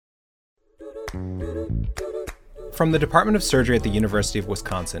From the Department of Surgery at the University of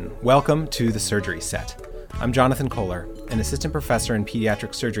Wisconsin, welcome to The Surgery Set. I'm Jonathan Kohler, an assistant professor in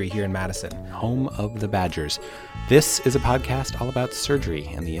pediatric surgery here in Madison, home of the Badgers. This is a podcast all about surgery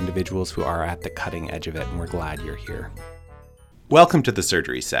and the individuals who are at the cutting edge of it, and we're glad you're here. Welcome to The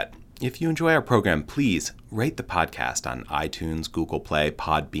Surgery Set. If you enjoy our program, please rate the podcast on iTunes, Google Play,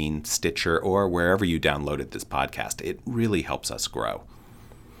 Podbean, Stitcher, or wherever you downloaded this podcast. It really helps us grow.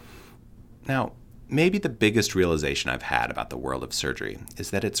 Now, maybe the biggest realization I've had about the world of surgery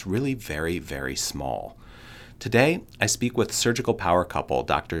is that it's really very, very small. Today, I speak with surgical power couple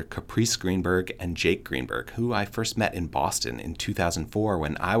Dr. Caprice Greenberg and Jake Greenberg, who I first met in Boston in 2004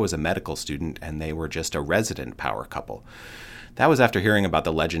 when I was a medical student and they were just a resident power couple. That was after hearing about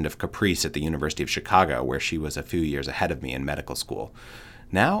the legend of Caprice at the University of Chicago, where she was a few years ahead of me in medical school.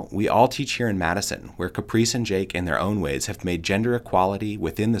 Now, we all teach here in Madison, where Caprice and Jake, in their own ways, have made gender equality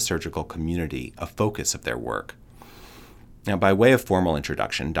within the surgical community a focus of their work. Now, by way of formal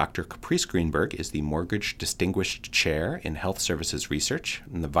introduction, Dr. Caprice Greenberg is the Morgridge Distinguished Chair in Health Services Research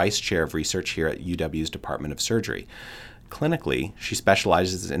and the Vice Chair of Research here at UW's Department of Surgery. Clinically, she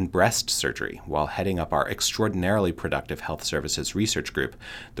specializes in breast surgery while heading up our extraordinarily productive Health Services Research Group,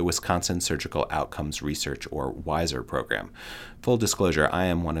 the Wisconsin Surgical Outcomes Research, or WISER program. Full disclosure, I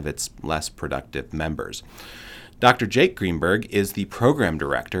am one of its less productive members. Dr. Jake Greenberg is the program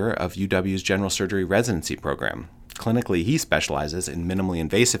director of UW's General Surgery Residency Program. Clinically, he specializes in minimally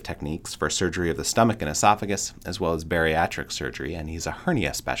invasive techniques for surgery of the stomach and esophagus, as well as bariatric surgery, and he's a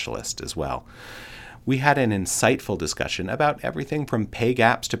hernia specialist as well. We had an insightful discussion about everything from pay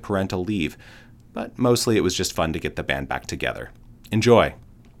gaps to parental leave, but mostly it was just fun to get the band back together. Enjoy.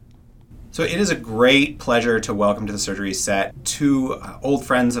 So it is a great pleasure to welcome to the Surgery Set two old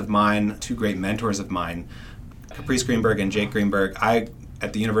friends of mine, two great mentors of mine, Caprice Greenberg and Jake Greenberg. I,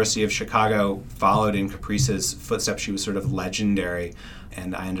 at the University of Chicago, followed in Caprice's footsteps. She was sort of legendary,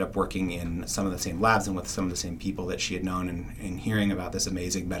 and I ended up working in some of the same labs and with some of the same people that she had known, and hearing about this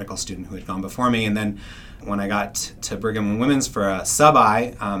amazing medical student who had gone before me. And then when I got to Brigham and Women's for a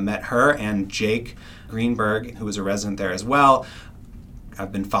sub-I, met her and Jake Greenberg, who was a resident there as well.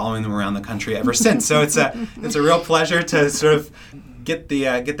 I've been following them around the country ever since. So it's a real pleasure to sort of get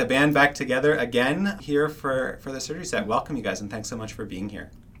the band back together again here for the Surgery Set. Welcome, you guys, and thanks so much for being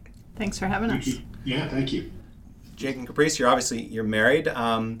here. Thanks for having us. Yeah, thank you. Jake and Caprice, you're married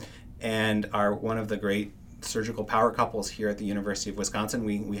and are one of the great surgical power couples here at the University of Wisconsin.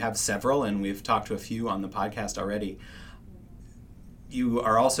 We have several, and we've talked to a few on the podcast already. You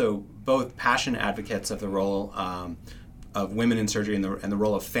are also both passionate advocates of the role of women in surgery and the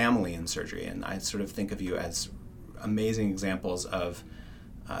role of family in surgery. And I sort of think of you as amazing examples of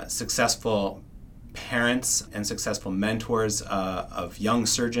successful parents and successful mentors of young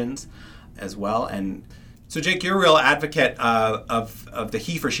surgeons as well. And so, Jake, you're a real advocate of the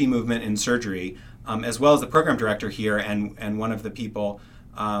he for she movement in surgery, as well as the program director here, and one of the people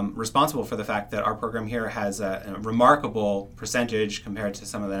responsible for the fact that our program here has a remarkable percentage compared to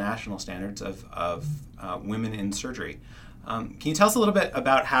some of the national standards of women in surgery. Can you tell us a little bit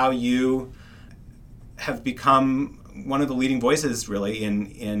about how you have become one of the leading voices, really,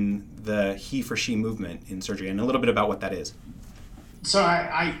 in the he for she movement in surgery, and a little bit about what that is? So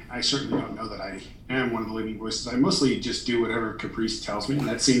I certainly don't know that I am one of the leading voices. I mostly just do whatever Caprice tells me, and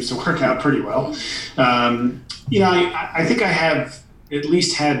that seems to work out pretty well. I think I have at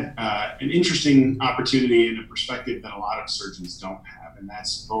least had an interesting opportunity and a perspective that a lot of surgeons don't have, and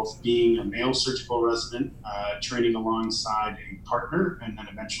that's both being a male surgical resident, training alongside a partner, and then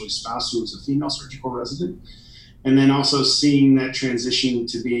eventually spouse who was a female surgical resident. And then also seeing that transition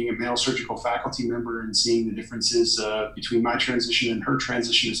to being a male surgical faculty member and seeing the differences between my transition and her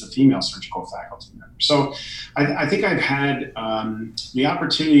transition as a female surgical faculty member. So I think I've had the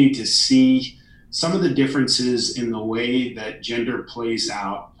opportunity to see some of the differences in the way that gender plays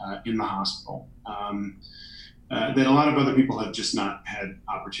out in the hospital that a lot of other people have just not had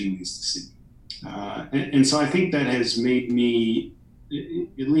opportunities to see. And so I think that has made me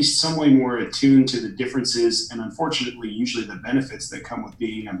at least some way more attuned to the differences and, unfortunately, usually the benefits that come with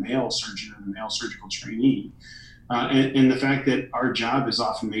being a male surgeon and a male surgical trainee. And the fact that our job is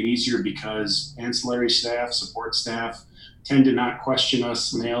often made easier because ancillary staff, support staff, tend to not question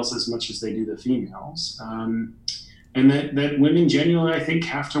us males as much as they do the females. And that women genuinely, I think,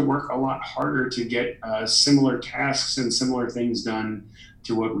 have to work a lot harder to get similar tasks and similar things done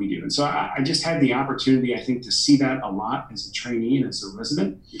to what we do. And so I just had the opportunity, I think, to see that a lot as a trainee and as a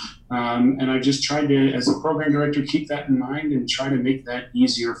resident. And I just tried to, as a program director, keep that in mind and try to make that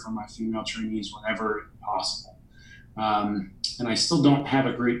easier for my female trainees whenever possible. And I still don't have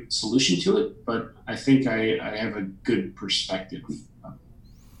a great solution to it, but I think I have a good perspective.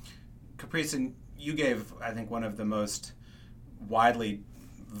 Caprice, and you gave, I think, one of the most widely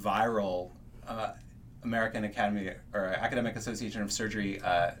viral American Academy or Academic Association of Surgery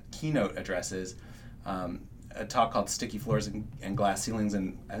keynote addresses, a talk called Sticky Floors and Glass Ceilings.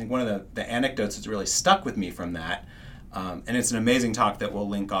 And I think one of the anecdotes that's really stuck with me from that, and it's an amazing talk that we'll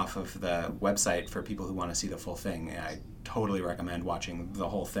link off of the website for people who want to see the full thing. And I totally recommend watching the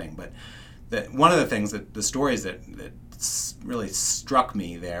whole thing. But one of the things the stories that really struck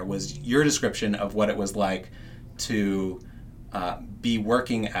me there was your description of what it was like to be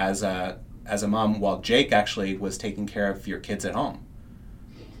working as a mom while Jake actually was taking care of your kids at home.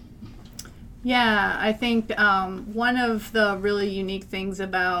 Yeah, I think one of the really unique things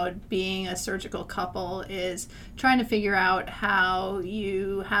about being a surgical couple is trying to figure out how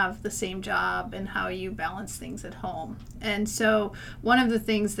you have the same job and how you balance things at home. And so one of the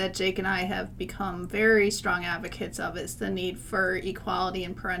things that Jake and I have become very strong advocates of is the need for equality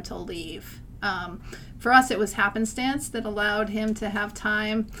in parental leave. For us, it was happenstance that allowed him to have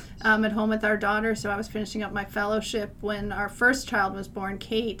time at home with our daughter. So I was finishing up my fellowship when our first child was born,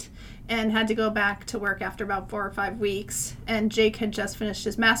 Kate, and had to go back to work after about 4 or 5 weeks. And Jake had just finished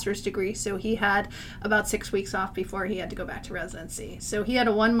his master's degree, so he had about 6 weeks off before he had to go back to residency. So he had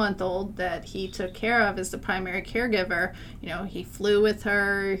a 1-month-old that he took care of as the primary caregiver. You know, he flew with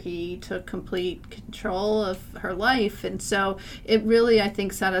her, he took complete control of her life. And so it really, I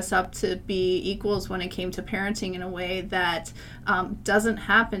think, set us up to be equals when it came to parenting in a way that doesn't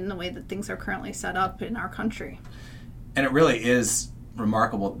happen the way that things are currently set up in our country. And it really is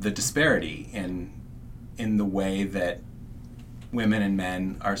remarkable, the disparity in the way that women and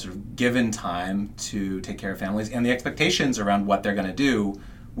men are sort of given time to take care of families and the expectations around what they're going to do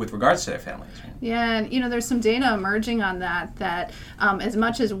with regards to their families. Right? Yeah, and there's some data emerging on that as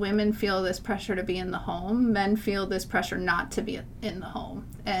much as women feel this pressure to be in the home, men feel this pressure not to be in the home,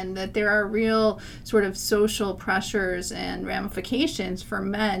 and that there are real sort of social pressures and ramifications for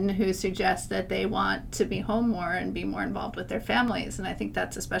men who suggest that they want to be home more and be more involved with their families. And I think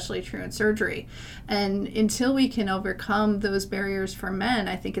that's especially true in surgery. And until we can overcome those barriers for men,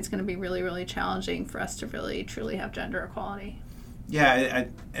 I think it's going to be really, really challenging for us to really, truly have gender equality. Yeah,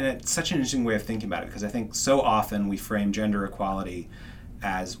 and it's such an interesting way of thinking about it, because I think so often we frame gender equality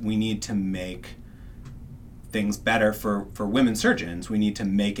as we need to make things better for women surgeons. We need to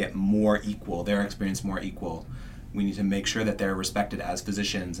make it more equal, their experience more equal. We need to make sure that they're respected as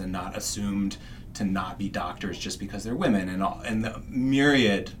physicians and not assumed to not be doctors just because they're women, and the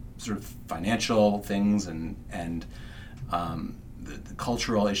myriad sort of financial things and the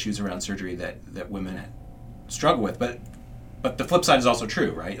cultural issues around surgery that women struggle with. But the flip side is also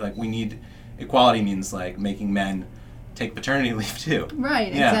true, right? Like, we need equality means like making men take paternity leave too.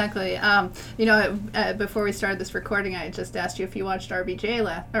 Right, yeah. Exactly. Before we started this recording, I just asked you if you watched RBG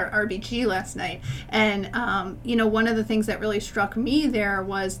last night, and one of the things that really struck me there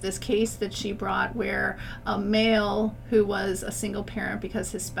was this case that she brought where a male who was a single parent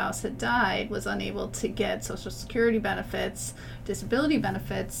because his spouse had died was unable to get Social Security benefits, disability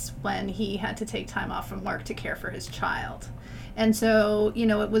benefits, when he had to take time off from work to care for his child. And so,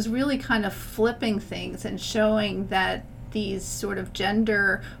 it was really kind of flipping things and showing that these sort of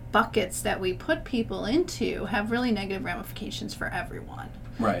gender buckets that we put people into have really negative ramifications for everyone.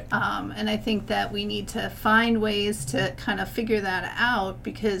 Right. And I think that we need to find ways to kind of figure that out,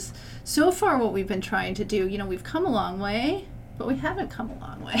 because so far what we've been trying to do, we've come a long way, but we haven't come a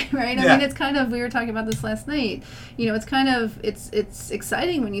long way, right? I mean, it's kind of, we were talking about this last night, it's kind of, it's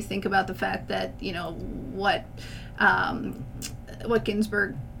exciting when you think about the fact that, what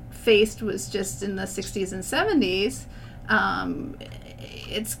Ginsburg faced was just in the 60s and 70s.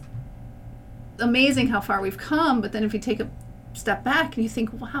 It's amazing how far we've come, but then if you take a step back and you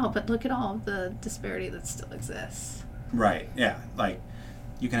think, wow, but look at all the disparity that still exists. Right, yeah. Like,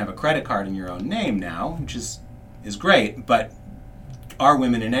 you can have a credit card in your own name now, which is great, but are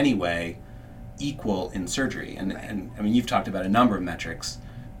women in any way equal in surgery? And, right. And I mean, you've talked about a number of metrics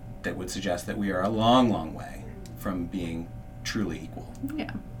that would suggest that we are a long, long way from being truly equal.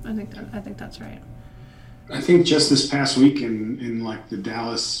 Yeah, I think that's right. I think just this past week in like the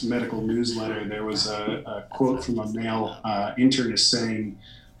Dallas Medical Newsletter, there was a quote from a male internist saying,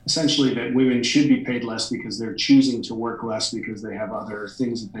 essentially that women should be paid less because they're choosing to work less because they have other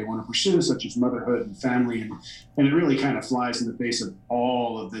things that they want to pursue, such as motherhood and family. And it really kind of flies in the face of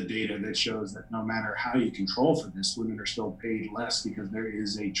all of the data that shows that no matter how you control for this, women are still paid less because there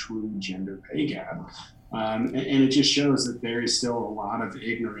is a true gender pay gap. And it just shows that there is still a lot of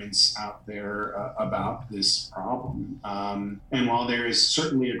ignorance out there about this problem. And while there is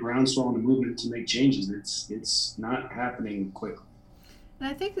certainly a groundswell and a movement to make changes, it's not happening quickly. And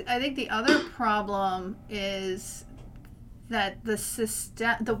I think the other problem is that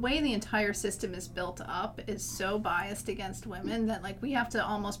the way the entire system is built up is so biased against women that like we have to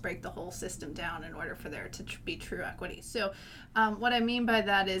almost break the whole system down in order for there to be true equity. So what I mean by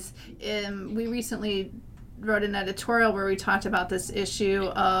that is we recently wrote an editorial where we talked about this issue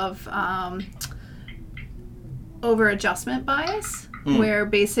of over-adjustment bias, where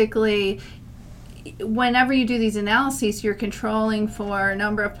basically whenever you do these analyses, you're controlling for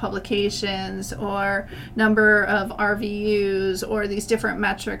number of publications or number of RVUs or these different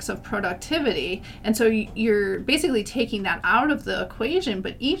metrics of productivity. And so you're basically taking that out of the equation,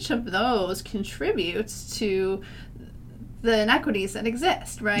 but each of those contributes to the inequities that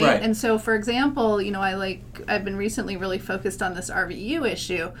exist, right? And so, for example, I've been recently really focused on this RVU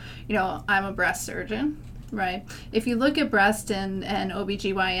issue. I'm a breast surgeon. Right. If you look at breast and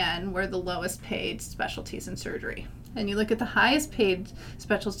OBGYN, we're the lowest paid specialties in surgery. And you look at the highest paid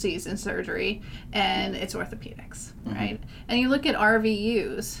specialties in surgery, and it's orthopedics, right? And you look at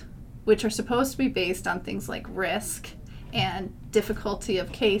RVUs, which are supposed to be based on things like risk and difficulty of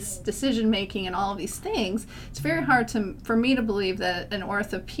case decision-making and all of these things. It's very hard for me to believe that an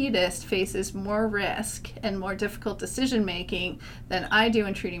orthopedist faces more risk and more difficult decision-making than I do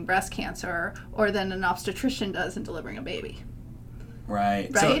in treating breast cancer or than an obstetrician does in delivering a baby.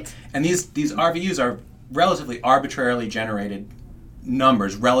 Right? So, and these RVUs are relatively arbitrarily generated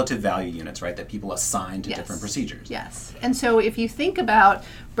numbers, relative value units, right, that people assign to different procedures. Yes. And so if you think about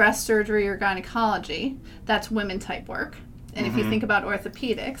breast surgery or gynecology, that's women type work. And if you think about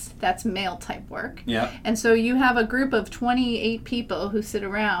orthopedics, that's male type work. Yeah. And so you have a group of 28 people who sit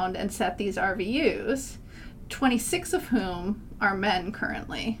around and set these RVUs, 26 of whom are men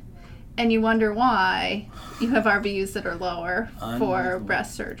currently. And you wonder why you have RVUs that are lower for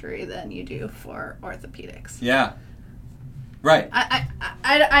breast surgery than you do for orthopedics. Yeah. Right.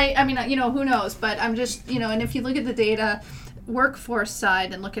 I mean, who knows? But I'm just, and if you look at the data, workforce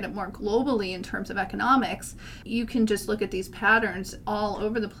side, and look at it more globally in terms of economics, you can just look at these patterns all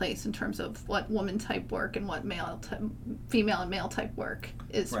over the place in terms of what woman type work and what female and male type work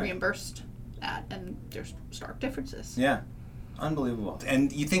is reimbursed at, and there's stark differences. Yeah. Unbelievable.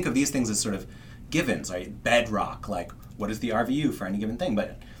 And you think of these things as sort of givens, right? Bedrock, like what is the RVU for any given thing?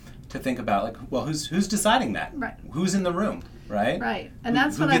 But to think about, like, well, who's deciding that? Right. Who's in the room, right? Right. And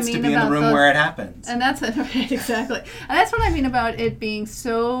that's who what I mean gets to be in the room where it happens. And that's right, exactly. And that's what I mean about it being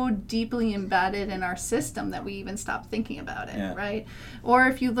so deeply embedded in our system that we even stop thinking about it, right? Or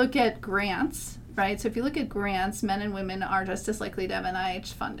if you look at grants, right? So if you look at grants, men and women are just as likely to have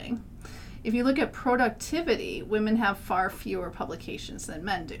NIH funding. If you look at productivity, women have far fewer publications than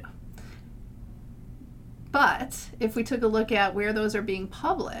men do. But if we took a look at where those are being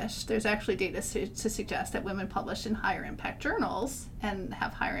published, there's actually data to suggest that women publish in higher impact journals and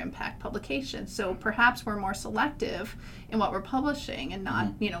have higher impact publications. So perhaps we're more selective in what we're publishing, and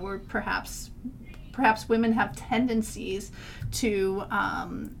not, we're perhaps women have tendencies to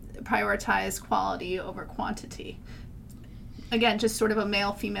prioritize quality over quantity. Again, just sort of a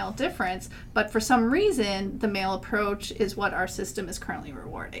male-female difference, but for some reason, the male approach is what our system is currently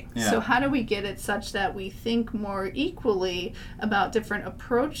rewarding. Yeah. So how do we get it such that we think more equally about different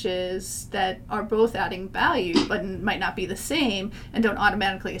approaches that are both adding value, but might not be the same, and don't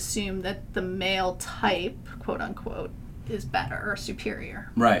automatically assume that the male type, quote-unquote, is better or superior?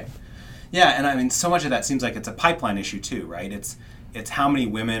 Right. Yeah, and I mean, so much of that seems like it's a pipeline issue too, right? It's how many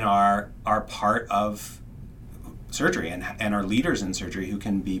women are part of surgery and are leaders in surgery who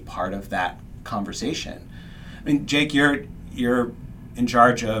can be part of that conversation. I mean, Jake, you're in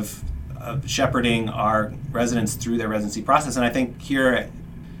charge of shepherding our residents through their residency process, and I think here at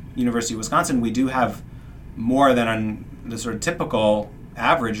University of Wisconsin we do have more than the sort of typical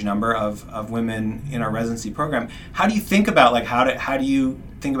average number of women in our residency program. How do you think about how do you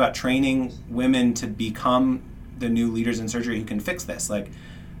think about training women to become the new leaders in surgery who can fix this?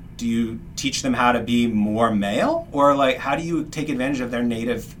 Do you teach them how to be more male, or how do you take advantage of their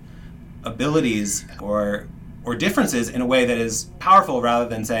native abilities or differences in a way that is powerful rather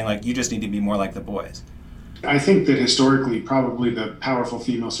than saying you just need to be more like the boys? I think that historically, probably the powerful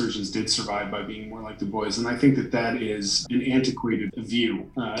female surgeons did survive by being more like the boys. And I think that that is an antiquated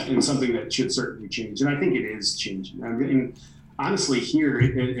view and something that should certainly change. And I think it is changing. I mean, honestly, here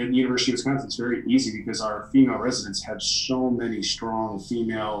at the University of Wisconsin, it's very easy because our female residents have so many strong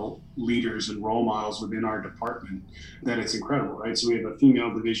female leaders and role models within our department that it's incredible, right? So we have a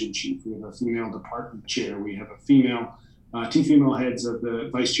female division chief, we have a female department chair, we have a female, two female heads of the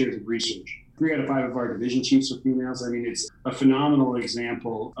vice chairs of research. 3 out of 5 of our division chiefs are females. I mean, it's a phenomenal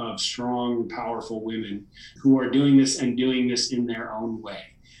example of strong, powerful women who are doing this and doing this in their own way.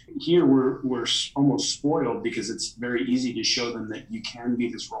 Here, we're almost spoiled because it's very easy to show them that you can be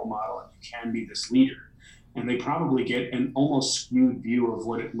this role model and you can be this leader. And they probably get an almost skewed view of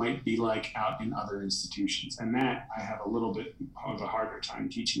what it might be like out in other institutions. And that I have a little bit of a harder time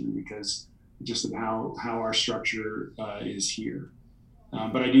teaching them because just of how our structure is here.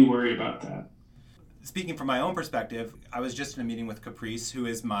 But I do worry about that. Speaking from my own perspective, I was just in a meeting with Caprice, who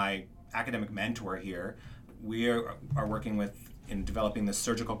is my academic mentor here. We are working in developing the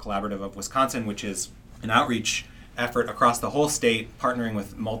Surgical Collaborative of Wisconsin, which is an outreach effort across the whole state, partnering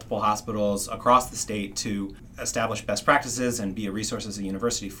with multiple hospitals across the state to establish best practices and be a resource as a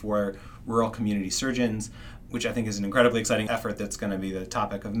university for rural community surgeons, which I think is an incredibly exciting effort that's going to be the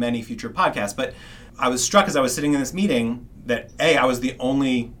topic of many future podcasts. But I was struck as I was sitting in this meeting that, A, I was the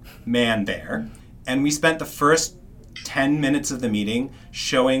only man there, and we spent the first 10 minutes of the meeting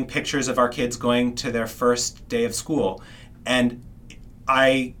showing pictures of our kids going to their first day of school. And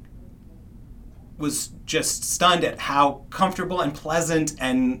I was just stunned at how comfortable and pleasant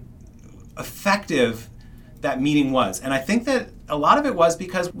and effective that meeting was. And I think that a lot of it was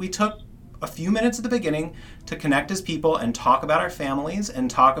because we took a few minutes at the beginning to connect as people and talk about our families and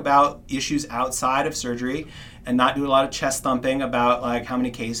talk about issues outside of surgery and not do a lot of chest thumping about like how many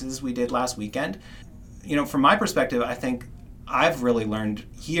cases we did last weekend. You know, from my perspective, I think I've really learned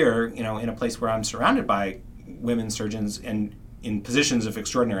here, you know, in a place where I'm surrounded by women surgeons and in positions of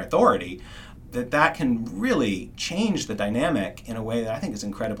extraordinary authority, that can really change the dynamic in a way that I think is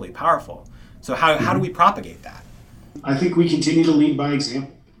incredibly powerful. So how do we propagate that? I think we continue to lead by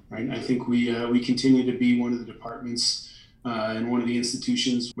example, right? I think we continue to be one of the departments and one of the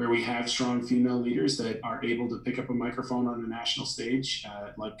institutions where we have strong female leaders that are able to pick up a microphone on the national stage,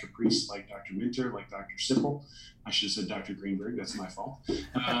 like Caprice, like Dr. Minter, like Dr. Sippel. I should have said Dr. Greenberg, that's my fault.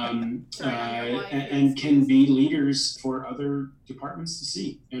 And can be leaders for other departments to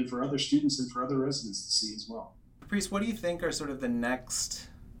see, and for other students and for other residents to see as well. Caprice, what do you think are sort of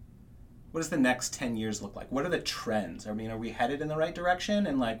what does the next 10 years look like? What are the trends? I mean, are we headed in the right direction?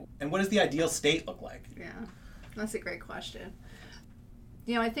 And what does the ideal state look like? Yeah, that's a great question.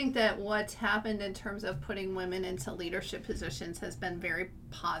 You know, I think that what's happened in terms of putting women into leadership positions has been very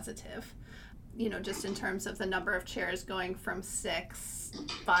positive. You know, just in terms of the number of chairs going from 6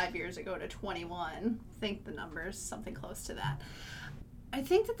 5 years ago to 21. I think the number's something close to that. I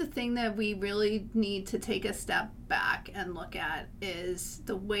think that the thing that we really need to take a step back and look at is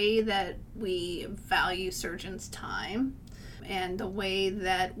the way that we value surgeons' time and the way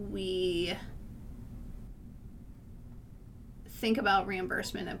that we think about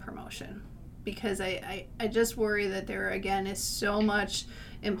reimbursement and promotion. Because I just worry that there, again, is so much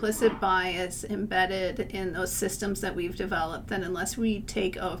implicit bias embedded in those systems that we've developed that unless we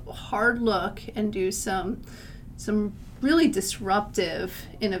take a hard look and do some really disruptive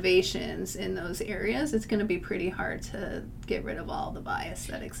innovations in those areas, it's going to be pretty hard to get rid of all the bias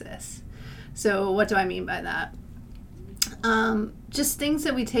that exists. So what do I mean by that? Just things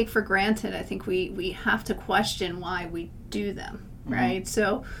that we take for granted. I think we have to question why we do them. Right?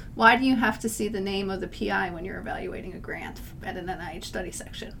 So why do you have to see the name of the PI when you're evaluating a grant at an NIH study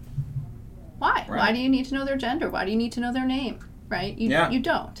section? Why? Right. Why do you need to know their gender? Why do you need to know their name? Right? You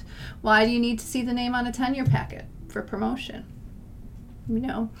don't. Why do you need to see the name on a tenure packet for promotion? You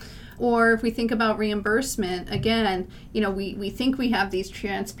know? Or if we think about reimbursement, again, you know, we think we have these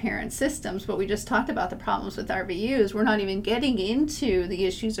transparent systems, but we just talked about the problems with RVUs. We're not even getting into the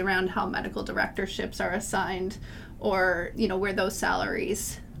issues around how medical directorships are assigned, or, you know, where those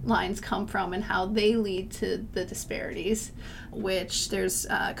salaries lines come from and how they lead to the disparities, which there's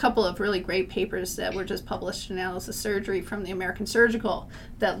a couple of really great papers that were just published in Annals of Surgery from the American Surgical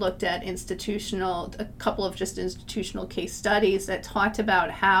that looked at a couple of just institutional case studies that talked about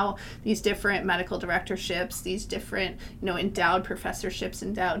how these different medical directorships, these different, you know, endowed professorships,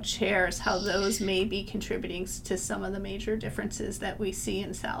 endowed chairs, how those may be contributing to some of the major differences that we see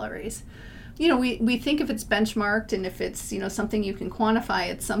in salaries. You know, we think if it's benchmarked and if it's, you know, something you can quantify,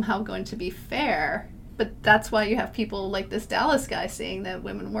 it's somehow going to be fair. But that's why you have people like this Dallas guy saying that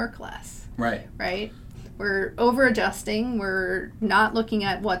women work less. Right. Right? We're over-adjusting. We're not looking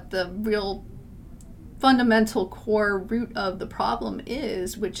at what the real fundamental core root of the problem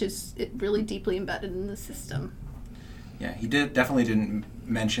is, which is it really deeply embedded in the system. Yeah, he definitely didn't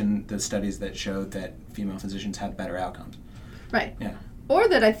mention the studies that showed that female physicians had better outcomes. Right. Yeah. Or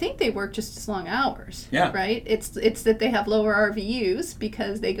that I think they work just as long hours. Yeah. Right? It's that they have lower RVUs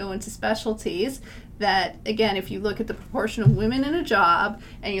because they go into specialties that, again, if you look at the proportion of women in a job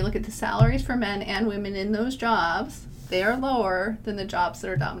and you look at the salaries for men and women in those jobs, they are lower than the jobs that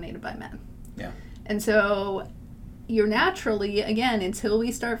are dominated by men. Yeah. And so you're naturally, again, until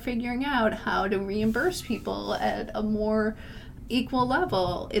we start figuring out how to reimburse people at a more equal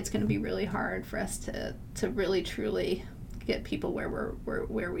level, it's going to be really hard for us to really truly get people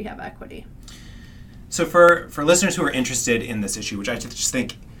where we have equity. So for listeners who are interested in this issue, which I just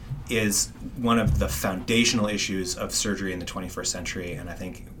think is one of the foundational issues of surgery in the 21st century, and I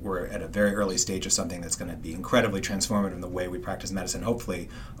think we're at a very early stage of something that's going to be incredibly transformative in the way we practice medicine, hopefully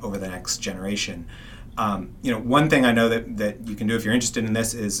over the next generation. One thing I know that you can do if you're interested in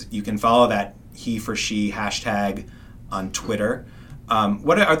this is you can follow that he for she hashtag on Twitter.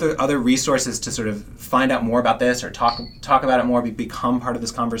 What are the other resources to sort of find out more about this or talk about it more, become part of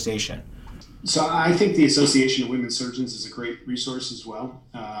this conversation? So I think the Association of Women Surgeons is a great resource as well.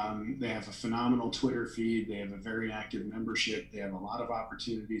 They have a phenomenal Twitter feed. They have a very active membership. They have a lot of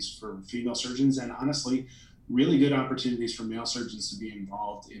opportunities for female surgeons and honestly, really good opportunities for male surgeons to be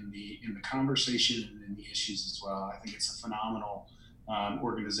involved in the conversation and in the issues as well. I think it's a phenomenal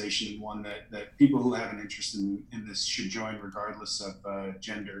organization, one that people who have an interest in this should join regardless of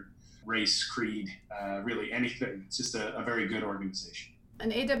gender, race, creed, really anything. It's just a very good organization.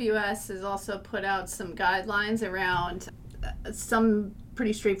 And AWS has also put out some guidelines around some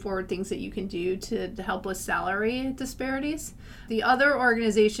pretty straightforward things that you can do to help with salary disparities. The other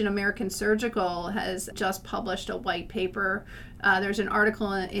organization, American Surgical, has just published a white paper. There's an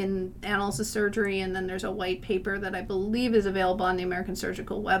article in Annals of Surgery, and then there's a white paper that I believe is available on the American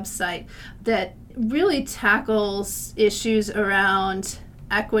Surgical website that really tackles issues around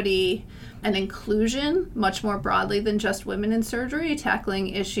equity and inclusion much more broadly than just women in surgery, tackling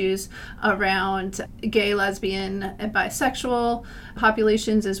issues around gay, lesbian, and bisexual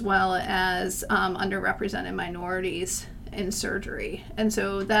populations, as well as underrepresented minorities in surgery. And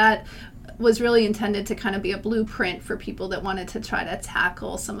so that was really intended to kind of be a blueprint for people that wanted to try to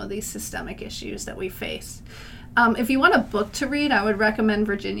tackle some of these systemic issues that we face. If you want a book to read, I would recommend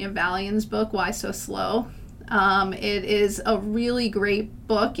Virginia Valian's book, Why So Slow? It is a really great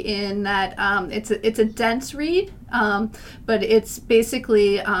book in that it's a dense read, but it's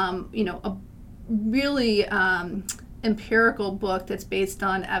basically a really empirical book that's based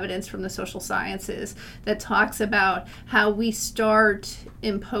on evidence from the social sciences that talks about how we start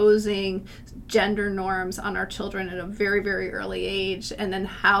imposing gender norms on our children at a very, very early age, and then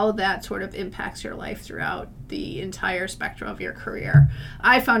how that sort of impacts your life throughout the entire spectrum of your career.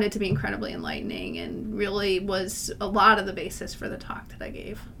 I found it to be incredibly enlightening and really was a lot of the basis for the talk that I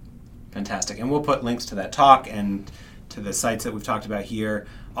gave. Fantastic. And we'll put links to that talk and to the sites that we've talked about here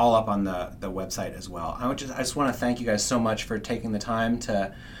all up on the website as well. I just want to thank you guys so much for taking the time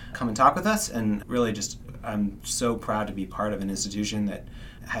to come and talk with us, and really I'm so proud to be part of an institution that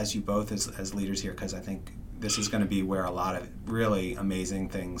has you both as leaders here, because I think this is going to be where a lot of really amazing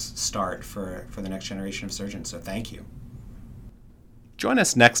things start for the next generation of surgeons. So thank you. Join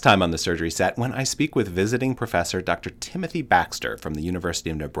us next time on The Surgery Set when I speak with visiting professor Dr. Timothy Baxter from the University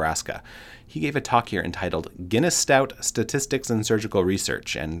of Nebraska. He gave a talk here entitled Guinness Stout Statistics and Surgical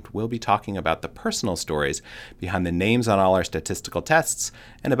Research, and we'll be talking about the personal stories behind the names on all our statistical tests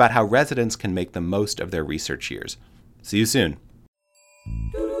and about how residents can make the most of their research years. See you soon.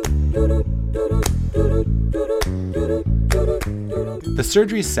 The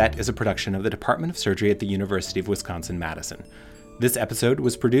Surgery Set is a production of the Department of Surgery at the University of Wisconsin-Madison. This episode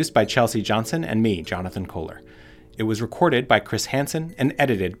was produced by Chelsea Johnson and me, Jonathan Kohler. It was recorded by Chris Hansen and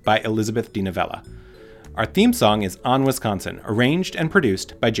edited by Elizabeth DiNovella. Our theme song is On Wisconsin, arranged and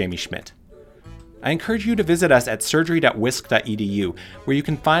produced by Jamie Schmidt. I encourage you to visit us at surgery.wisc.edu, where you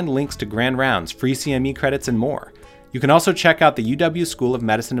can find links to grand rounds, free CME credits, and more. You can also check out the UW School of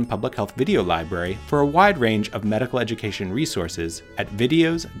Medicine and Public Health video library for a wide range of medical education resources at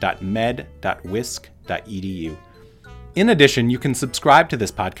videos.med.wisc.edu. In addition, you can subscribe to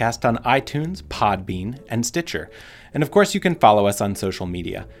this podcast on iTunes, Podbean, and Stitcher. And of course, you can follow us on social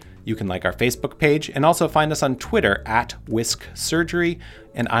media. You can like our Facebook page and also find us on Twitter at Wisc Surgery,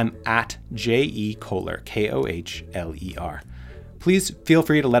 and I'm at J.E. Kohler, Kohler. Please feel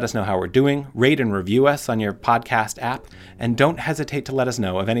free to let us know how we're doing, rate and review us on your podcast app, and don't hesitate to let us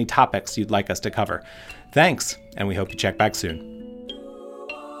know of any topics you'd like us to cover. Thanks, and we hope you check back soon.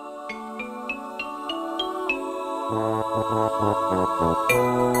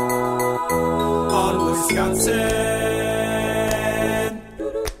 On Wisconsin.